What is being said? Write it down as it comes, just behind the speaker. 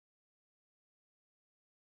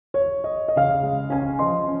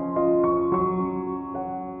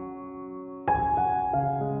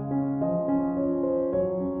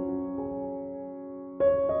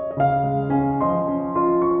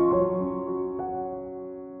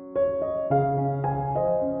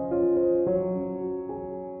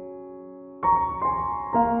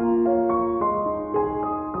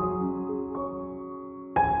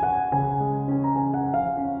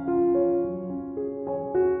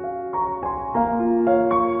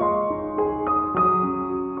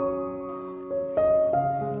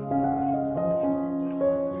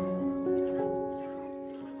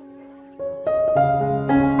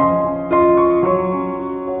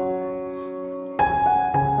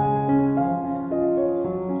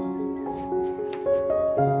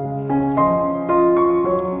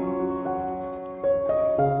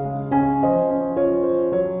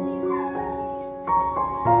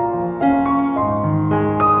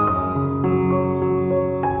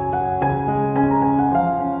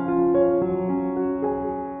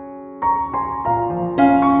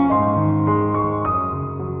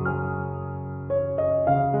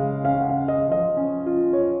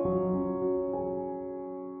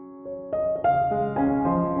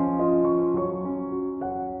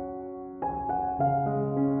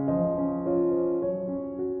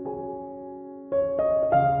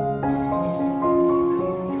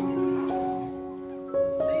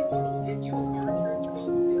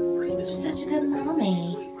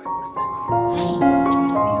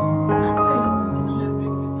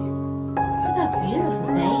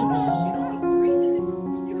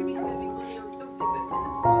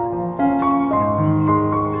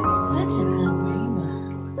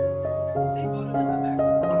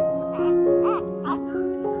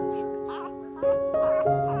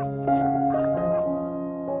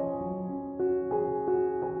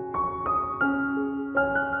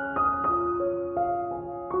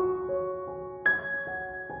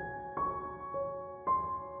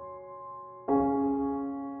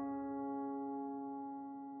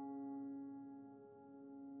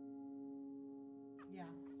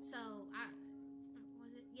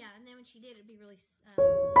when she did, it'd be really stiff.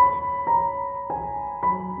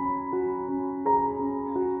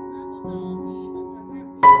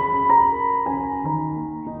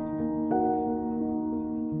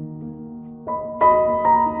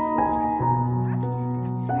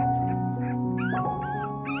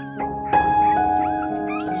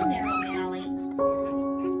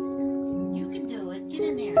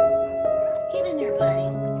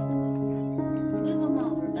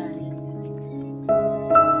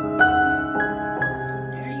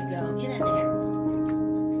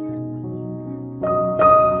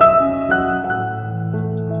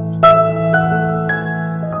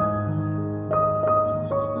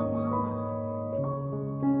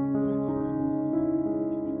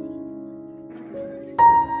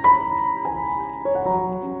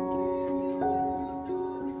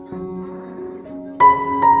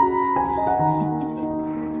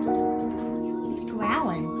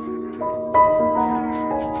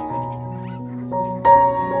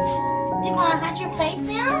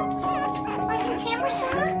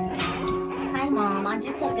 Mom,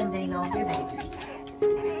 just take a video of your babies.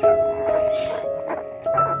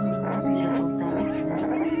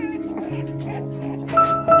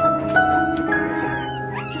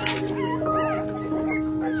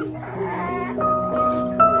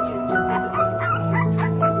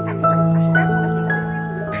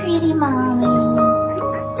 Pretty mommy.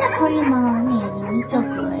 That's pretty mommy. It's so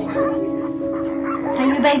good. Are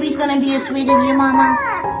your babies gonna be as sweet as your mama?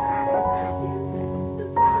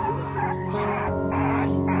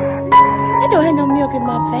 I don't have no milk in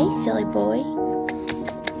my face, silly boy.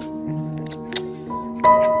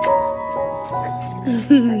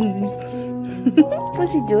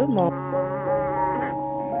 What's he doing, Mom?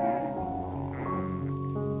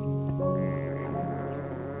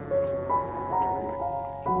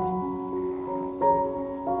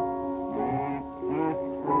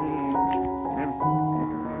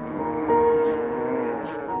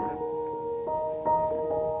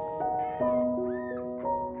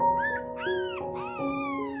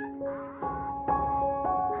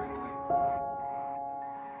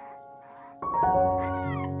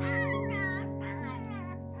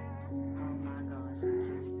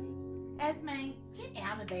 Esme, get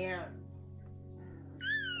out of there.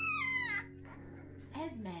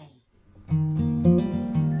 Esme.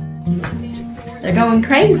 They're going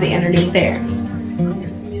crazy underneath there.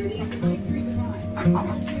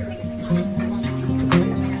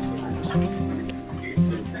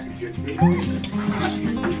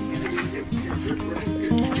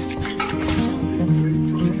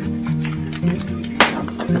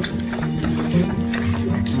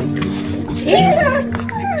 Jeez.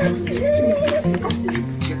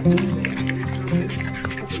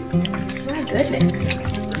 My goodness.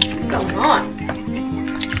 What's going on?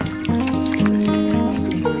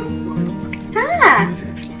 Ah!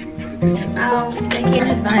 Oh, they can't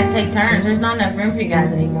just gonna take turns. There's not enough room for you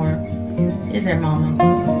guys anymore. Is there, Mama?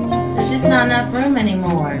 There's just not enough room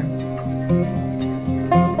anymore.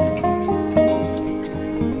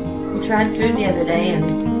 We tried food the other day and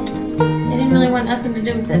they didn't really want nothing to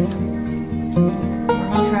do with it. We're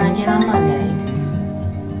gonna try again on Monday.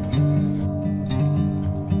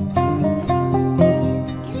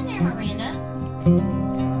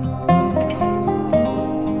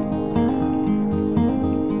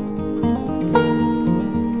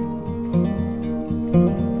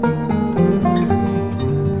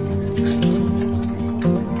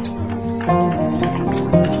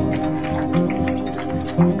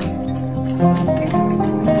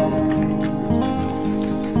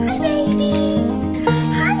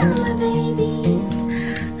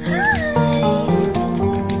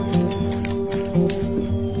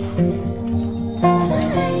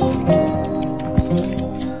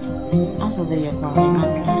 Video calling.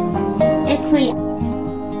 It's pretty.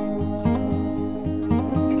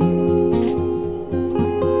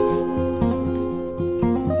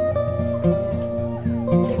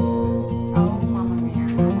 Oh, Mama Bear.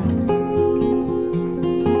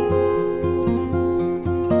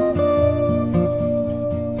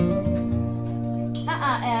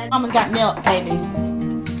 Ed. Mama's got milk, babies.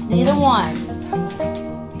 Neither one.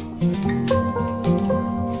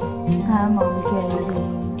 Hi, Mama Katie.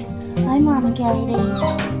 Hi, Mama Katie.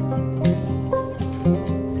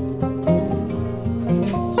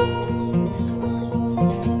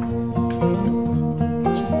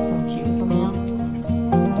 She's so beautiful now.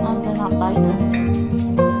 Oh, they're not biting her.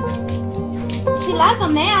 She likes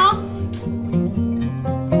them now.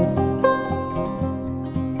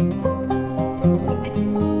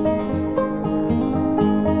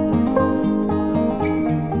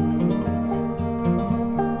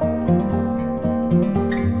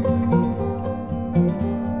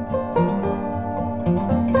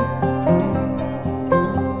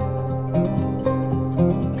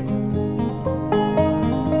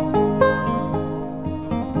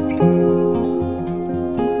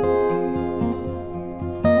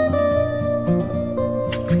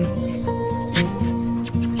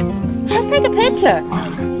 gotcha.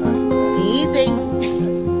 Easy.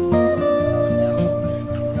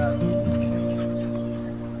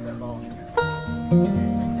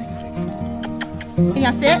 Can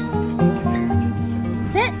y'all sit?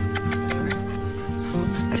 Sit.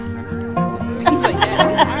 He's like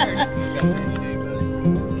that.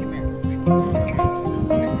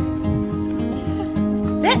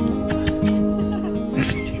 Sit.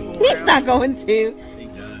 He's not going to.